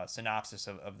short synopsis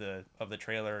of the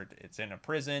trailer. It's in a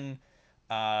prison,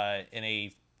 in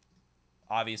a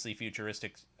obviously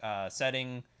futuristic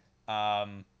setting.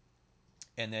 Um,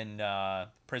 and then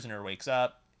prisoner wakes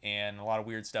up and a lot of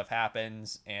weird stuff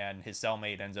happens and his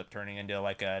cellmate ends up turning into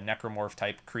like a necromorph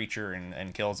type creature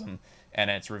and kills him, and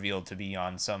it's revealed to be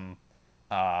on some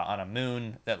on a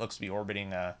moon that looks to be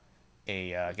orbiting a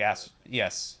Jupiter, I gas, think.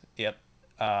 yes, yep,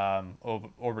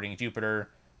 orbiting Jupiter,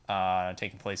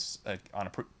 taking place on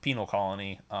a penal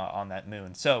colony on that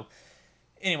moon. So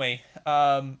anyway,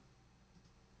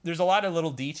 there's a lot of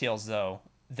little details though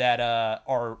that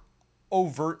are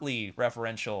overtly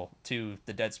referential to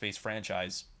the Dead Space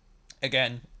franchise.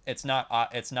 Again, it's not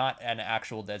an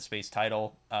actual Dead Space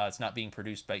title. It's not being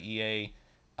produced by EA.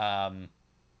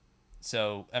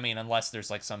 So I mean, unless there's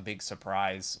like some big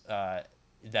surprise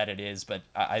that it is, but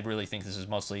I really think this is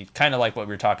mostly kind of like what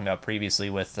we were talking about previously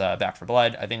with Back for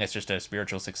Blood. I think it's just a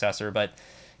spiritual successor. But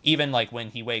even like when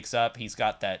he wakes up, he's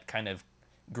got that kind of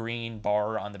green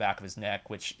bar on the back of his neck,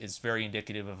 which is very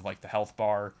indicative of like the health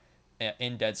bar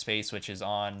in Dead Space, which is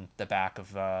on the back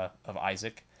of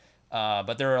Isaac.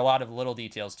 But there are a lot of little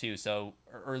details too. So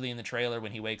early in the trailer,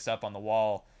 when he wakes up on the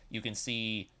wall, you can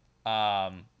see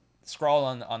scrawl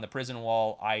on the prison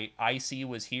wall. IC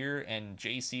was here and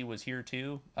JC was here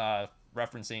too,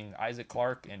 referencing Isaac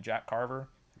Clarke and Jack Carver.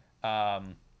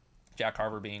 Um, Jack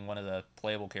Carver being one of the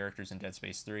playable characters in Dead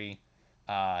Space 3.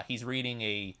 He's reading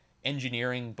a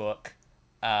engineering book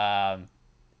um,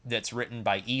 that's written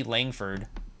by E. Langford,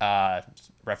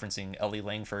 referencing Ellie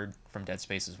Langford from Dead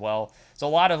Space as well. So a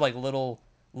lot of like little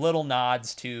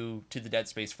nods to the Dead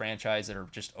Space franchise that are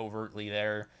just overtly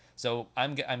there. So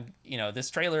I'm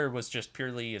this trailer was just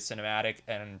purely a cinematic,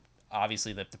 and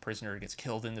obviously the prisoner gets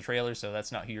killed in the trailer, so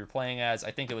that's not who you're playing as.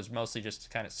 I think it was mostly just to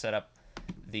kind of set up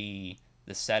the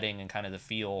the setting and kind of the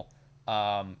feel.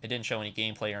 It didn't show any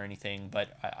gameplay or anything,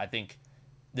 but I think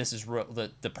this is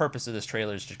the purpose of this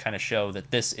trailer is to kind of show that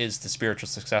this is the spiritual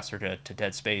successor to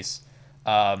Dead Space,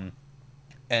 um,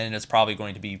 and it's probably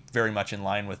going to be very much in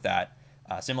line with that.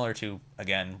 Similar to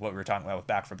again what we were talking about with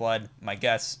Back for Blood. My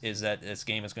guess is that this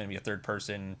game is going to be a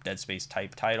third-person Dead Space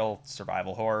type title,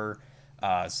 survival horror,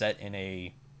 set in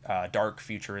a dark,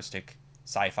 futuristic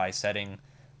sci-fi setting.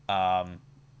 Um,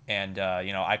 and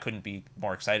I couldn't be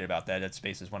more excited about that. Dead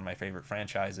Space is one of my favorite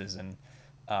franchises, and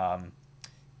um,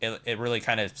 it really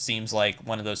kind of seems like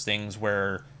one of those things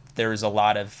where there's a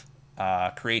lot of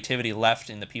creativity left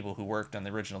in the people who worked on the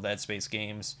original Dead Space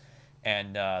games,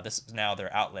 and this is now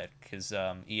their outlet because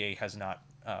EA has not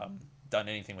done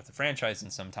anything with the franchise in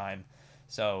some time.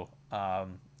 So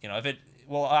if it,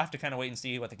 well, I'll have to kind of wait and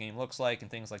see what the game looks like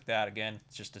and things like that. Again,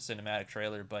 it's just a cinematic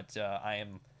trailer, but I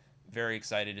am very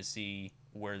excited to see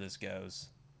where this goes.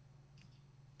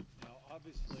 Now,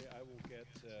 obviously, I will get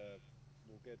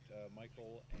we'll get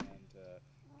Michael and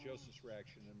Joseph's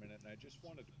reaction in a minute, and I just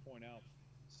wanted to point out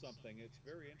something. It's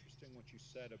very interesting what you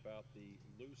said about the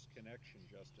loose connection,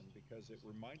 Justin, because it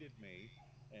reminded me,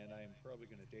 and I am probably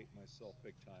going to date myself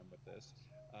big time with this,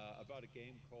 about a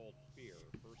game called Fear: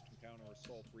 First Encounter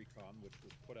Assault Recon, which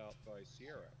was put out by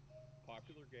Sierra.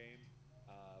 Popular game,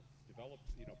 developed,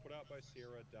 put out by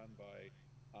Sierra, done by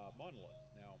Monolith.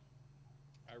 Now,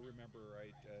 I remember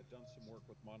I'd done some work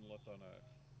with Monolith on a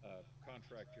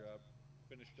contract job,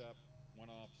 finished up,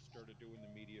 went off, started doing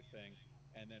the media thing,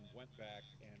 and then went back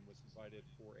and was invited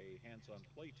for a hands on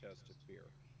play test of Fear.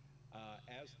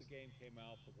 As the game came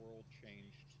out, the world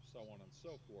changed, so on and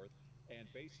so forth. And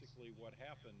basically, what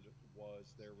happened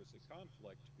was there was a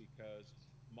conflict because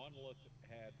Monolith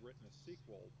had written a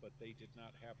sequel, but they did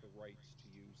not have the rights to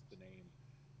use the name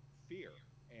Fear.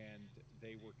 And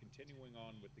they were continuing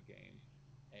on with the game.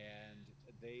 And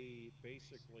they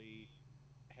basically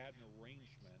had an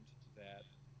arrangement that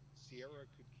Sierra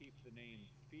could keep the name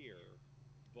Fear,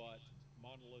 but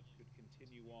Monolith could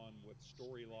continue on with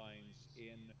storylines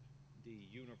in the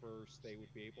universe. They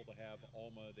would be able to have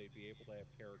Alma, they'd be able to have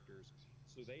characters.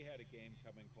 So they had a game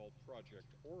coming called Project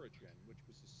Origin, which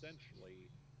was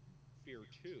essentially Fear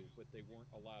 2, but they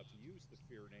weren't allowed to use the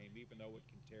Fear name, even though it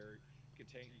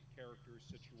contained characters,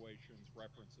 situations,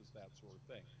 references, that sort of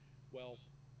thing. Well,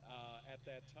 at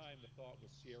that time, the thought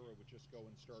was Sierra would just go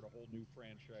and start a whole new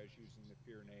franchise using the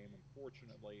Fear name.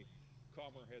 Unfortunately,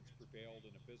 calmer heads prevailed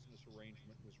and a business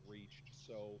arrangement was reached.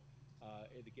 So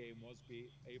the game was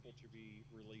able to be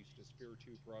released as Fear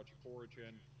 2 Project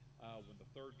Origin. When the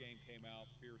third game came out,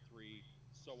 Fear 3,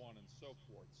 so on and so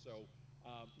forth. So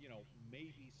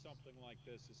maybe something like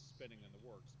this is spinning in the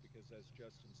works because, as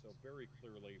Justin so very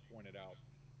clearly pointed out,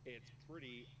 it's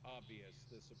pretty obvious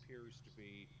this appears to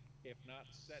be, if not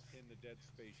set in the Dead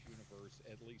Space universe,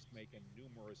 at least making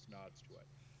numerous nods to it.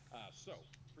 So,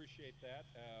 appreciate that.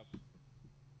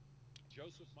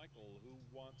 Joseph, Michael, who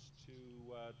wants to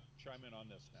chime in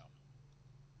on this now?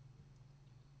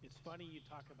 It's funny you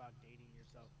talk about dating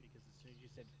yourself because as soon as you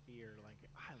said fear,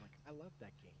 I love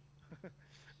that game.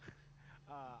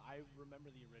 I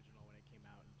remember the original when it came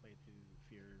out and played through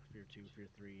Fear 2, Fear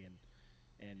 3,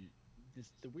 and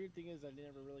this the weird thing is I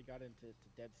never really got into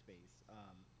Dead Space.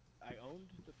 I owned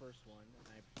the first one and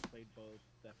I played both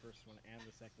the first one and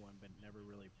the second one, but it never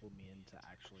really pulled me into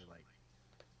actually like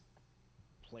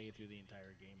play through the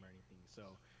entire game or anything.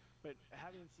 So, but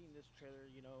having seen this trailer,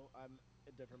 I'm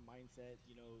a different mindset.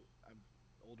 I'm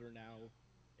older now,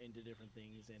 into different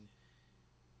things, and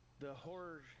the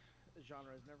horror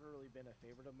genre has never really been a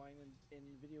favorite of mine in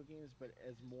video games. But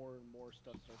as more and more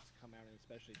stuff starts to come out, and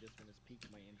especially this one has piqued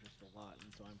my interest a lot, and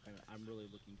so I'm really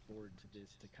looking forward to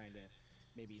this to kind of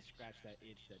maybe scratch that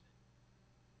itch that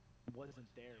wasn't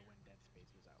there when Dead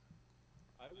Space was out.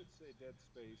 I would say Dead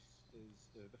Space is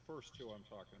the first two I'm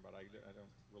talking about. I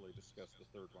don't really discuss the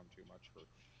third one too much for.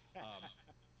 Um,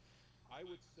 I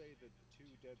would say that the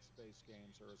two Dead Space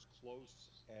games are as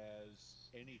close as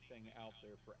anything out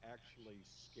there for actually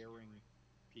scaring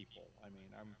people. I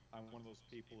mean, I'm one of those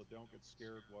people that don't get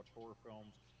scared, watch horror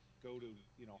films, go to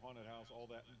haunted house, all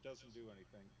that, and it doesn't do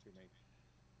anything to me.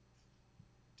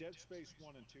 Dead Space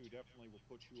 1 and 2 definitely will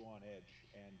put you on edge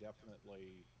and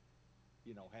definitely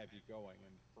have you going.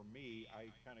 And for me, I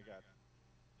kind of got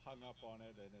hung up on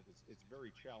it, and it's very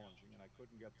challenging, and I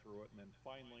couldn't get through it. And then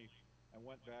finally, I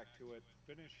went back to it,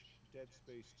 finished Dead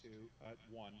Space 2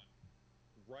 1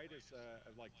 right as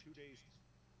like 2 days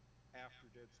after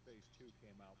Dead Space 2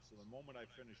 came out. So the moment I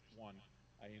finished one,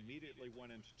 I immediately went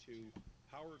into two,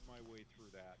 powered my way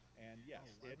through that, and Oh, yes,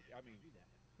 why it. would I you mean, do that?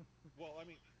 well, I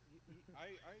mean,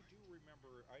 I do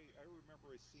remember I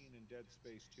remember a scene in Dead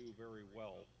Space 2 very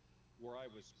well where I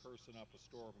was cursing up a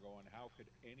storm going, how could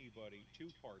anybody, two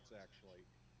parts actually,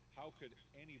 how could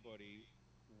anybody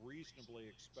reasonably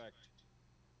expect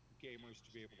gamers to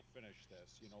be able to finish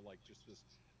this, like just this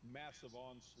massive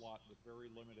onslaught with very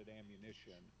limited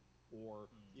ammunition, or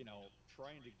Mm.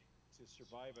 trying to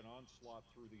survive an onslaught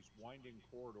through these winding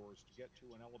corridors to get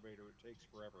to an elevator. It takes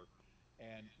forever,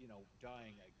 and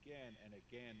dying again and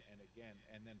again and again,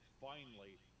 and then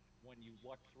finally when you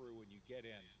luck through and you get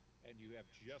in and you have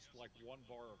just like one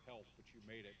bar of health but you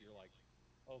made it, you're like,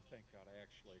 oh, thank God, I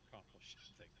actually accomplished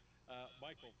something.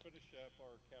 Michael, finish up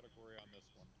our category on this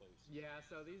one, please. Yeah,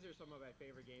 so these are some of my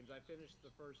favorite games. I finished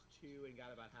the first two and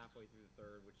got about halfway through the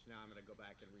third, which now I'm going to go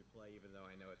back and replay, even though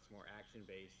I know it's more action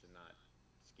based and not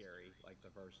scary like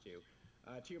the first two.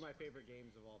 Two of my favorite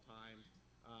games of all time.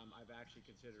 I've actually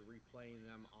considered replaying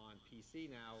them on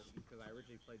PC now because I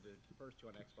originally played the first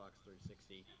two on Xbox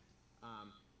 360.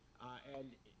 Um,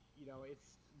 and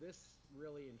it's this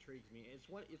really intrigues me. It's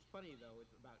funny though.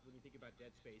 It's about when you think about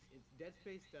Dead Space. It's Dead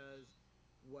Space does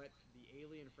what the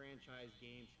Alien franchise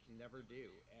games can never do.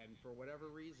 And for whatever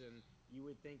reason, you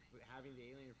would think having the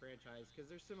Alien franchise, because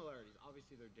there's similarities,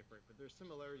 obviously they're different, but there's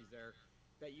similarities there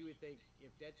that you would think if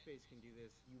Dead Space can do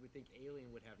this, you would think Alien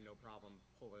would have no problem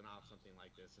pulling off something like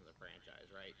this in the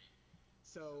franchise, right?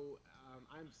 So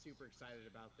I'm super excited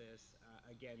about this.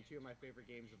 Again, two of my favorite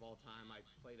games of all time. I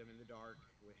played them in the dark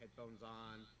with headphones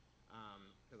on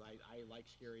because I like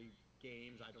scary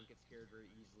games. I don't get scared very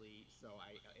easily, so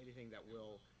I anything that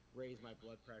will raise my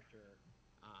blood pressure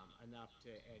enough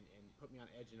to and put me on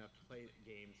edge enough to play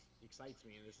games excites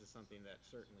me, and this is something that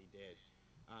certainly did.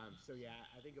 So yeah,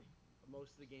 I think of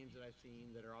most of the games that I've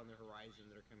seen that are on the horizon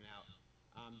that are coming out.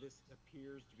 This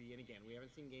appears to be, and again, we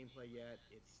haven't seen gameplay yet.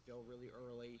 It's still really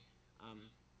early.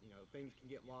 Things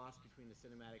can get lost between the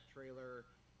cinematic trailer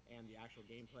and the actual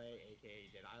gameplay,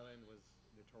 aka Dead Island was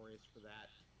notorious for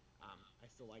that. I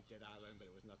still like Dead Island,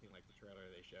 but it was nothing like the trailer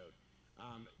they showed.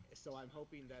 So I'm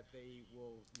hoping that they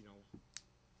will,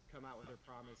 come out with their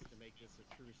promise to make this a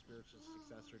true spiritual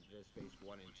successor to Dead Space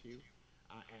 1 and 2,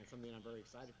 and something I'm very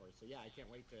excited for. So, yeah, I can't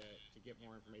wait to get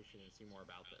more information and see more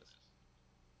about this.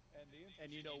 And the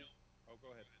And interesting. Oh,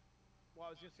 go ahead. well,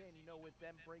 I was just saying, with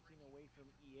them breaking away from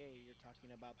EA, you're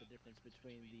talking about the difference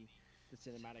between the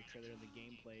cinematic trailer and the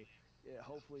gameplay.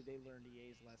 Hopefully, they learned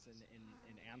EA's lesson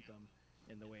in Anthem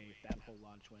in the way that whole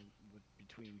launch went with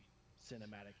between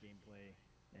cinematic gameplay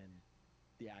and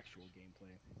the actual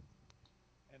gameplay.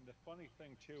 And the funny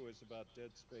thing too is about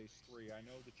Dead Space 3, I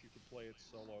know that you could play it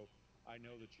solo. I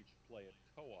know that you could play it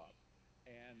co-op.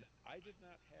 And I did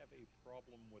not have a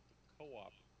problem with the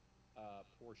co-op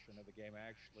portion of the game. I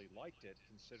actually liked it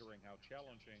considering how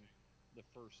challenging the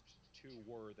first two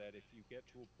were, that if you get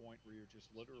to a point where you're just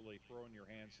literally throwing your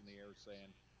hands in the air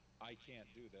saying, I can't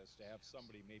do this, to have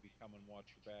somebody maybe come and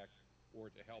watch your back or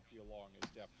to help you along is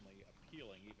definitely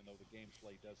appealing, even though the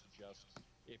gameplay does adjust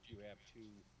if you have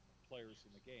two players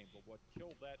in the game. But what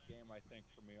killed that game, I think,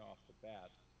 for me off the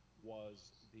bat was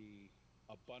the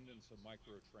abundance of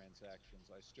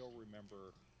microtransactions. I still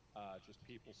remember just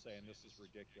people saying, "This is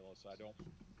ridiculous. I don't.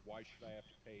 Why should I have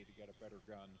to pay to get a better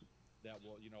gun?" That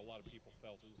will, a lot of people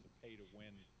felt it was a pay to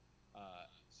win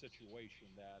situation.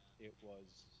 That it was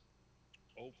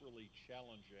overly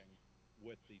challenging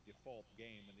with the default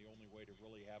game, and the only way to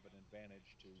really have an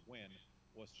advantage to win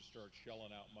was to start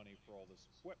shelling out money for all this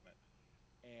equipment.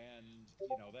 And,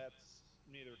 that's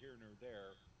neither here nor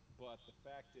there. But the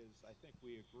fact is, I think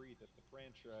we agree that the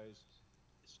franchise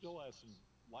still has some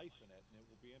life in it, and it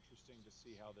will be interesting to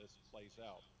see how this plays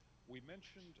out. We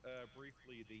mentioned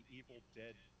briefly the Evil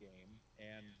Dead game,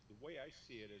 and the way I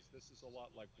see it is this is a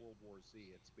lot like World War Z.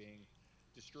 It's being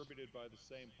distributed by the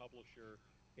same publisher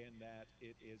in that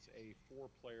it is a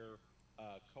four-player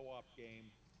co-op game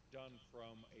done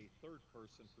from a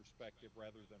third-person perspective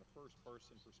rather than a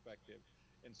first-person perspective.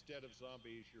 Instead of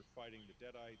zombies, you're fighting the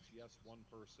Deadites. Yes, one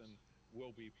person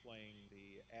will be playing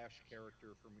the Ash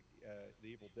character from the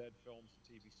Evil Dead films and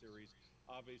TV series.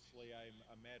 Obviously, I'm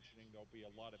imagining there'll be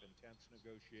a lot of intense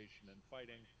negotiation and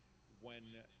fighting when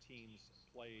teams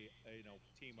play,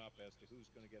 team up as to who's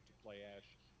going to get to play Ash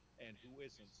and who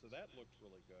isn't. So that looked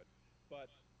really good. But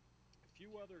a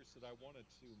few others that I wanted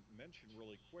to mention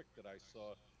really quick that I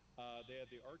saw. They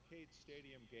had the Arcade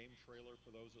Stadium game trailer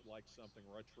for those that like something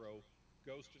retro,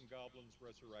 Ghost and Goblins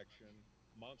Resurrection,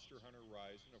 Monster Hunter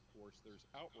Rise, and of course there's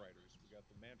Outriders. We got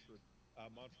the Mantra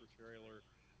trailer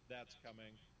that's coming.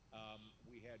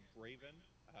 We had Graven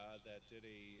that did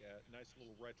a nice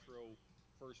little retro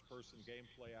first-person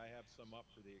gameplay. I have some up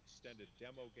for the extended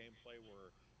demo gameplay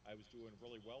where I was doing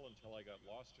really well until I got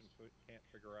lost and can't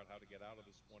figure out how to get out of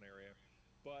this one area.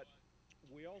 But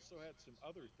we also had some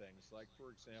other things, like, for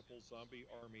example, Zombie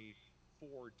Army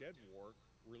 4 Dead War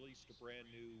released a brand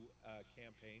new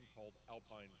campaign called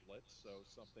Alpine Blitz, so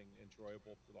something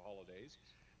enjoyable for the holidays.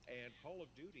 And Call of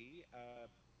Duty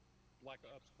Black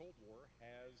Ops Cold War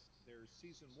has their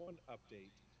season one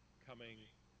update coming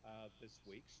this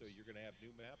week. So you're going to have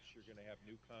new maps, you're going to have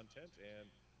new content, and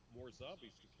more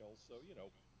zombies to kill. So,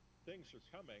 things are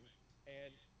coming.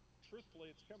 And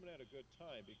truthfully, it's coming at a good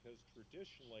time because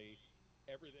traditionally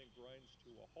everything grinds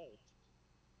to a halt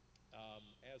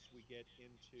as we get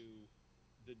into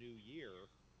the new year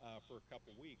for a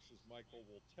couple weeks. As Michael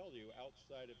will tell you,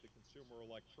 outside of the Consumer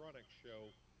Electronics Show,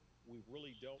 we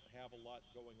really don't have a lot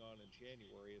going on in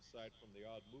January aside from the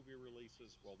odd movie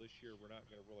releases. Well, this year we're not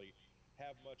going to really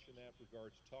have much in that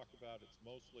regard to talk about. It's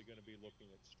mostly going to be looking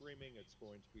at streaming. It's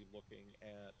going to be looking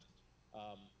at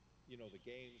um, the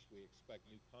games. We expect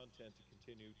new content to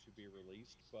continue to be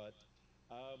released, but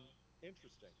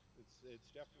interesting. It's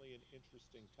definitely an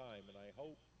interesting time, and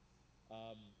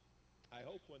um, I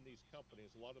hope when these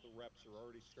companies, a lot of the reps are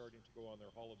already starting to go on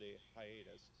their holiday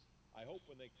hiatus. I hope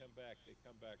when they come back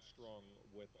strong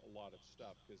with a lot of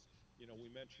stuff because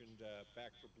we mentioned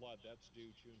Back for Blood that's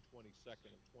due June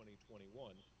 22nd of 2021.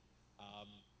 Um,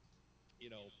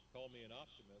 call me an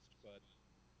optimist, but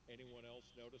anyone else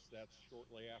notice that's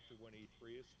shortly after when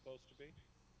E3 is supposed to be?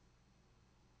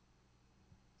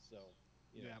 So,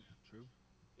 you know, Yeah, true.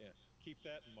 yeah, keep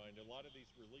that in mind. A lot of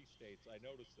these release dates, I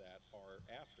noticed that, are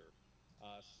after.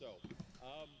 So,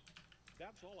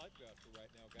 that's all I've got for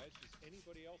right now, guys. Does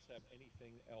anybody else have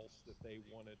anything else that they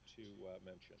wanted to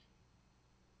mention?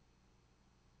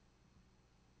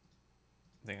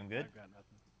 I think I'm good. I've got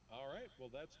nothing. All right.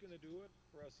 Well, that's going to do it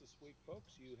for us this week,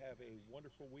 folks. You have a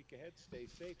wonderful week ahead. Stay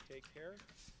safe, take care,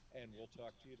 and we'll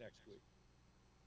talk to you next week.